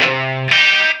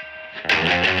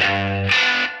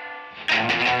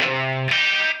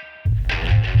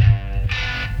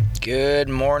Good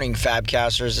morning,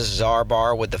 Fabcasters. This is R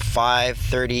Bar with the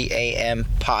 5:30 a.m.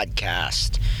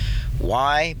 podcast.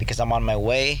 Why? Because I'm on my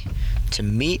way to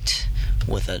meet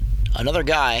with another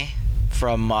guy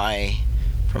from my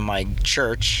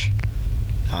church,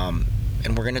 and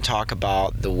we're going to talk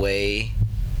about the way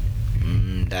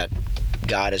that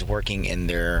God is working in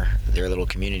their little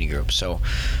community group. So,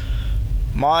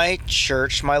 my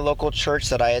church, my local church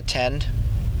that I attend,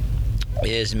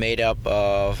 is made up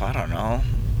of, I don't know,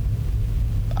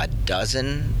 a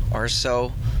dozen or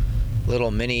so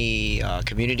little mini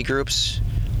community groups,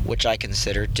 which I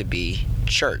consider to be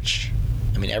church.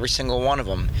 I mean, every single one of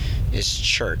them is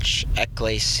church,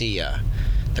 ecclesia,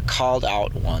 the called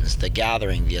out ones, the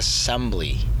gathering, the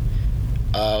assembly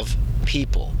of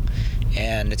people.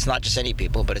 And it's not just any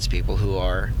people, but it's people who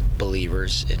are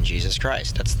believers in Jesus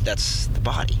Christ. That's the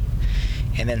body.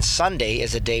 And then Sunday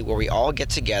is a day where we all get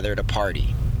together to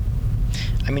party.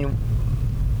 I mean,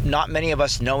 not many of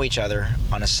us know each other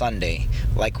on a Sunday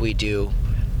like we do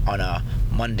on a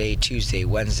Monday, Tuesday,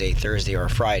 Wednesday, Thursday, or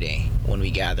Friday when we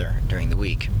gather during the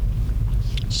week.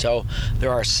 So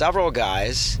there are several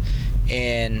guys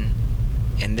in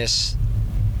this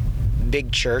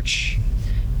big church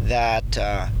that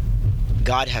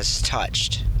God has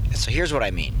touched. And so here's what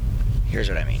I mean.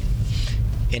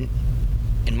 In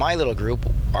my little group,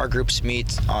 our groups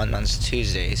meet on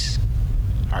Tuesdays.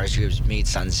 Our groups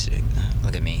meets on,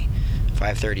 look at me,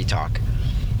 5:30 talk.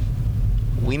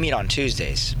 We meet on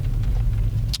Tuesdays.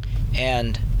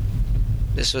 And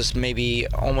this was maybe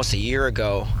almost a year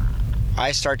ago.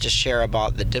 I start to share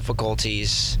about the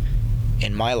difficulties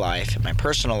in my life, in my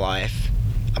personal life,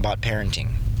 about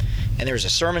parenting. And there was a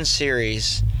sermon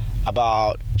series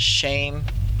about shame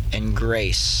and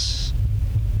grace.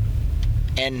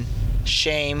 And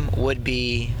shame would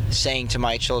be saying to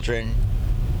my children,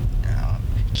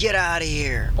 get out of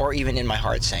here, or even in my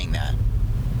heart saying that.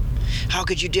 How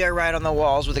could you dare write on the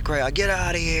walls with a crayon? Get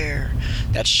out of here.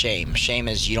 That's shame. Shame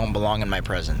is you don't belong in my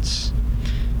presence.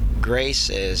 Grace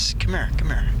is come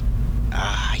here.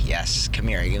 Ah, yes, come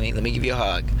here. Let me give you a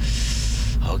hug.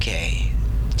 Okay.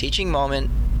 Teaching moment,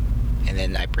 and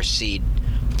then I proceed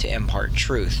to impart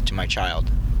truth to my child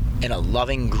in a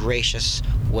loving, gracious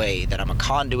way that I'm a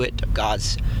conduit of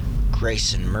God's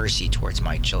grace and mercy towards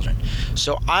my children.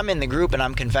 So I'm in the group and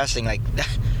I'm confessing like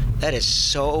that is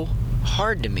so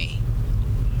hard to me.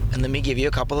 And let me give you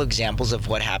a couple examples of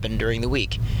what happened during the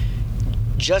week.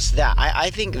 Just that.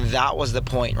 I think that was the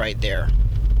point right there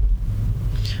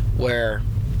where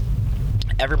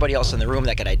everybody else in the room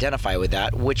that could identify with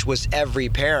that, which was every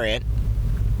parent.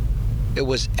 It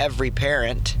was every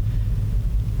parent.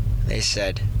 They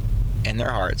said in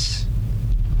their hearts,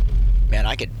 man,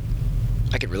 I could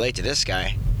relate to this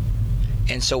guy.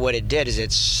 And so what it did is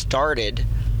it started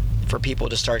for people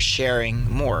to start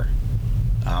sharing more.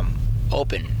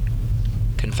 Open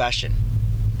confession,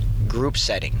 group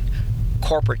setting,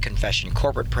 corporate confession,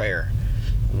 corporate prayer.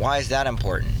 Why is that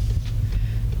important?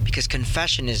 Because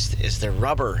confession is the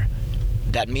rubber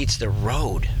that meets the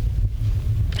road.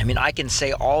 I mean, I can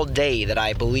say all day that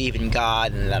I believe in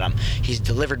God and that He's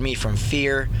delivered me from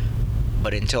fear,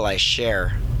 but until I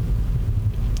share,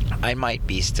 I might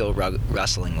be still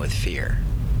wrestling with fear.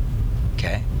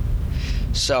 Okay?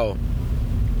 So,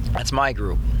 that's my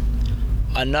group.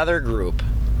 Another group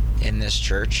in this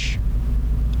church,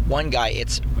 one guy,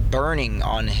 it's burning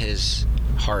on his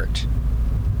heart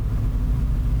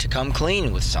to come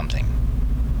clean with something.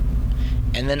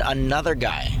 And then another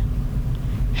guy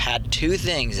had two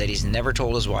things that he's never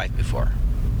told his wife before.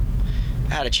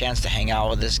 I had a chance to hang out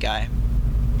with this guy,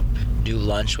 do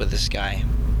lunch with this guy,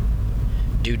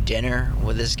 do dinner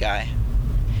with this guy,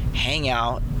 hang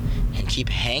out and keep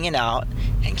hanging out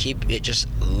and keep it just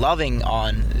loving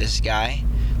on this guy.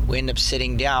 We end up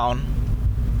sitting down,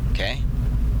 okay?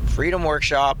 Freedom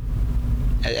Workshop,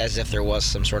 as if there was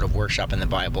some sort of workshop in the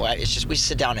Bible. It's just we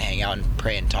sit down and hang out and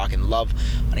pray and talk and love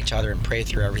on each other and pray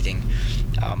through everything.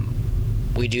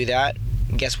 We do that.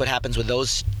 And guess what happens with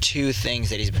those two things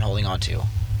that he's been holding on to?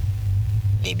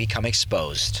 They become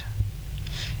exposed.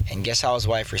 And guess how his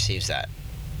wife receives that?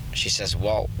 She says,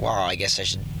 I guess I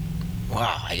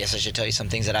should tell you some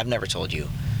things that I've never told you.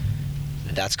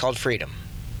 That's called freedom.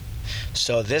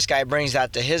 So this guy brings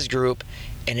that to his group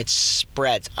and it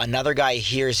spreads. Another guy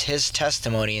hears his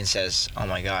testimony and says, oh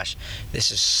my gosh,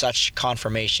 this is such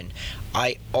confirmation.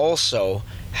 I also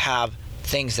have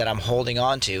things that I'm holding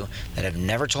on to that I've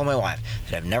never told my wife,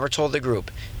 that I've never told the group.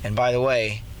 And by the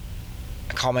way,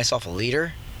 I call myself a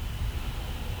leader.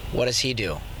 What does he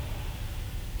do?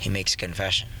 He makes a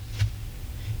confession.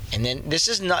 And then this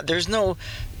is not, there's no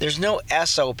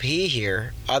SOP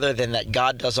here other than that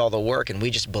God does all the work and we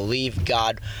just believe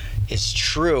God is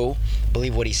true,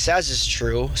 believe what he says is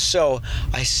true. So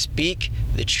I speak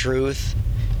the truth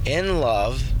in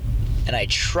love and I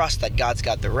trust that God's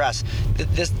got the rest.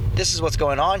 This is what's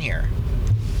going on here.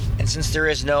 And since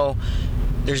there's no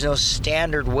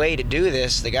standard way to do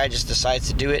this, the guy just decides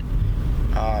to do it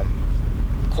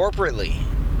corporately,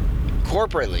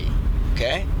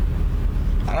 okay?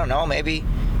 I don't know, maybe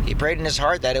he prayed in his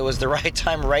heart that it was the right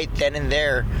time, right then and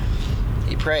there.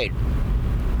 He prayed,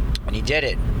 and he did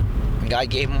it. And God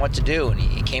gave him what to do, and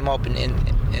he came up in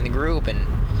the group, and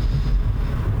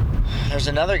there's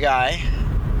another guy,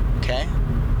 okay,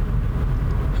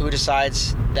 who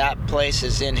decides that place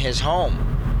is in his home.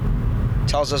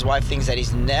 Tells his wife things that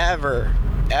he's never,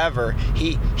 ever,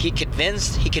 he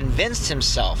convinced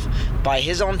himself by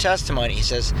his own testimony. He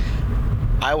says,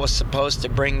 I was supposed to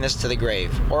bring this to the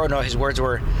grave. Or no, his words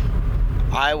were,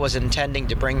 I was intending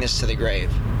to bring this to the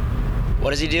grave. What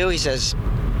does he do? He says,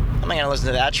 I'm not going to listen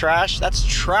to that trash. That's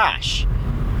trash.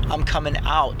 I'm coming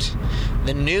out.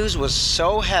 The news was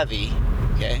so heavy,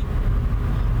 okay?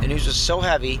 The news was so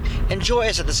heavy and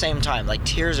joyous at the same time, like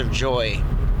tears of joy.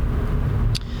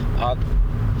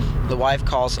 The wife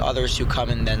calls others who come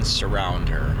and then surround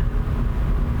her.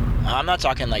 I'm not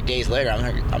talking like days later.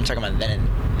 I'm talking about then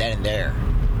and there.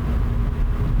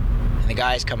 And the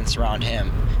guys come and surround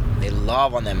him. They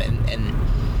love on them and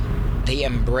they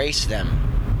embrace them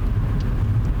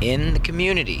in the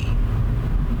community.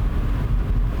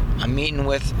 I'm meeting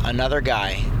with another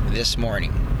guy this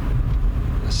morning,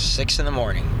 6 a.m,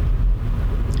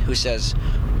 who says,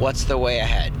 "What's the way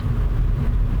ahead?"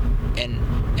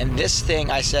 And this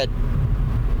thing, I said,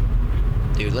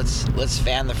 dude, let's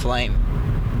fan the flame.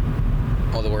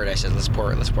 Oh, the word I said, let's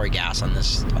pour gas on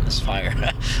this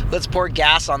fire. Let's pour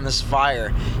gas on this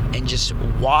fire and just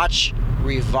watch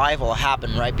revival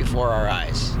happen right before our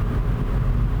eyes.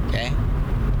 Okay?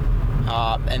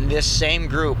 And this same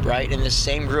group, right? In this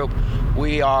same group,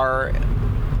 we are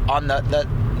on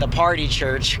the party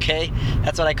church, okay?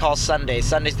 That's what I call Sunday.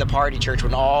 Sunday's the party church,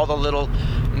 when all the little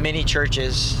mini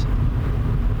churches,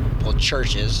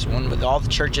 when all the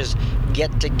churches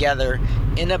get together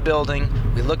in a building,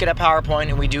 we look at a PowerPoint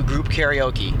and we do group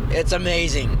karaoke. It's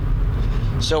amazing.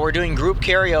 So we're doing group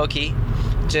karaoke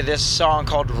to this song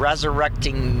called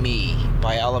Resurrecting Me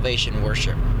by Elevation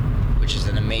Worship, which is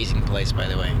an amazing place, by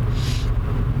the way.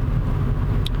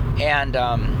 And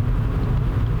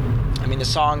the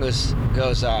song goes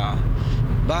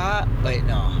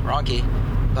wrong key.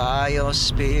 By your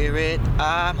spirit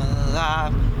I'm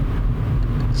alive.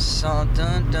 So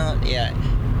yeah,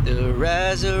 the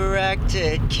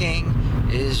resurrected King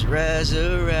is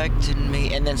resurrecting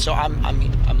me. And then so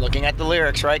I'm looking at the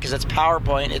lyrics, right? Because it's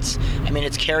PowerPoint. It's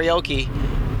karaoke,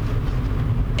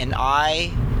 and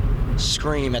I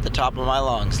scream at the top of my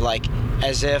lungs, like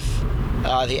as if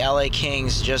the LA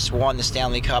Kings just won the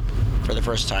Stanley Cup for the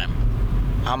first time.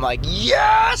 I'm like,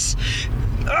 yes!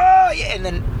 Oh yeah! And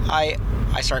then I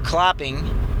start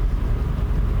clapping.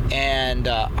 And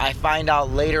I find out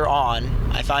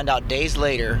days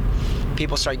later,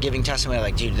 people start giving testimony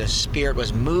like, dude, the Spirit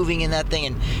was moving in that thing,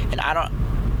 and I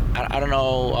don't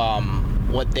know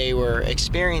what they were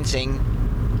experiencing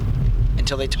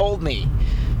until they told me.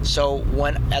 So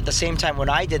at the same time when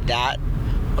I did that,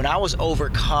 when I was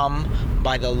overcome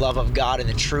by the love of God and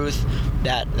the truth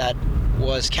that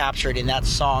was captured in that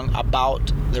song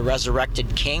about the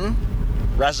resurrected King,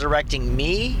 resurrecting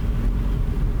me,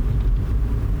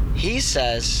 he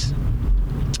says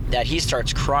that he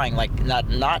starts crying, like not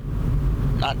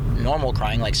normal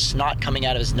crying, like snot coming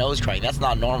out of his nose crying. That's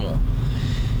not normal.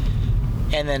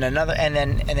 And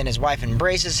then his wife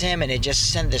embraces him, and it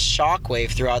just sent this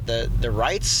shockwave throughout the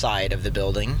right side of the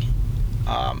building.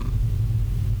 And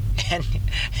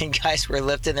guys were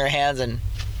lifting their hands, and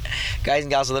guys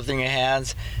and gals were lifting their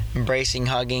hands, embracing,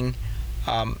 hugging,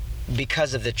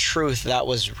 because of the truth that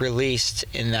was released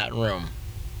in that room.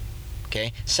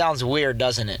 Okay? Sounds weird,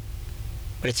 doesn't it?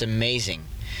 But it's amazing,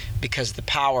 because the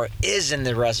power is in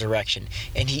the resurrection,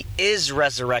 and he is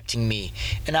resurrecting me,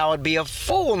 and I would be a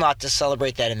fool not to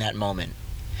celebrate that in that moment.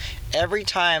 Every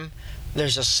time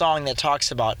there's a song that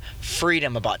talks about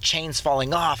freedom, about chains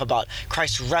falling off, about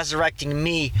Christ resurrecting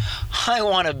me, I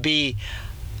want to be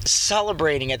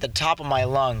celebrating at the top of my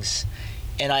lungs.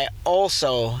 And I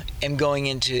also am going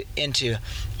into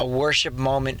a worship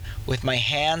moment with my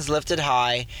hands lifted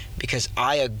high, because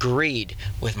I agreed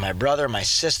with my brother, my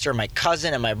sister, my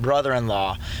cousin, and my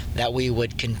brother-in-law that we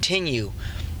would continue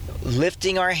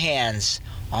lifting our hands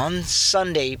on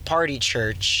Sunday party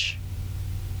church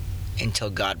until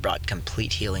God brought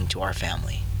complete healing to our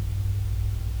family.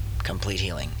 Complete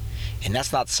healing. And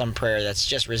that's not some prayer that's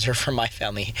just reserved for my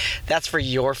family. That's for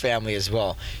your family as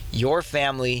well. Your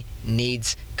family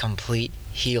needs complete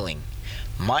healing.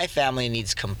 My family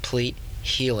needs complete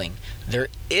healing. There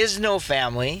is no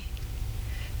family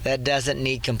that doesn't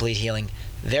need complete healing.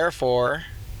 Therefore,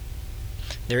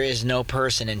 there is no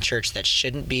person in church that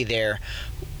shouldn't be there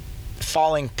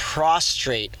falling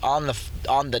prostrate on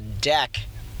the deck,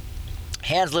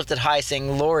 hands lifted high,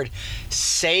 saying, Lord,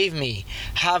 save me,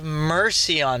 have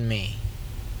mercy on me.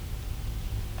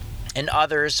 And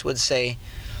others would say,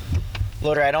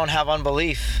 Lord, I don't have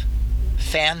unbelief.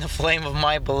 Fan the flame of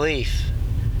my belief.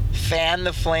 Fan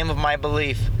the flame of my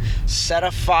belief. Set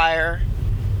a fire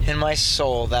in my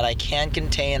soul that I can't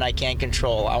contain, I can't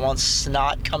control. I want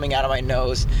snot coming out of my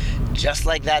nose, just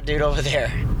like that dude over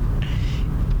there.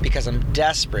 Because I'm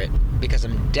desperate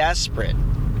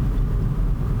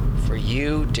for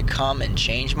you to come and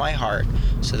change my heart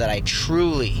so that I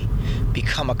truly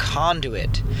become a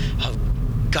conduit of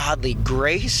godly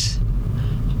grace,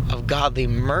 of godly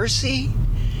mercy,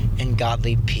 and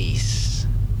godly peace.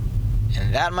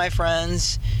 And that, my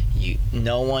friends,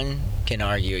 no one can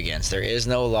argue against. There is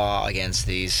no law against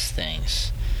these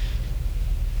things.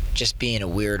 Just being a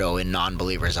weirdo in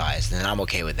non-believers' eyes, and I'm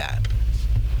okay with that.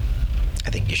 I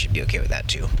think you should be okay with that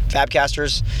too.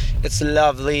 Fabcasters, it's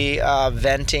lovely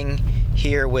venting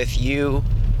here with you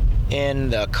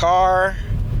in the car,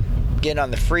 getting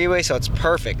on the freeway, so it's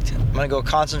perfect. I'm going to go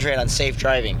concentrate on safe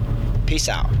driving. Peace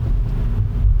out.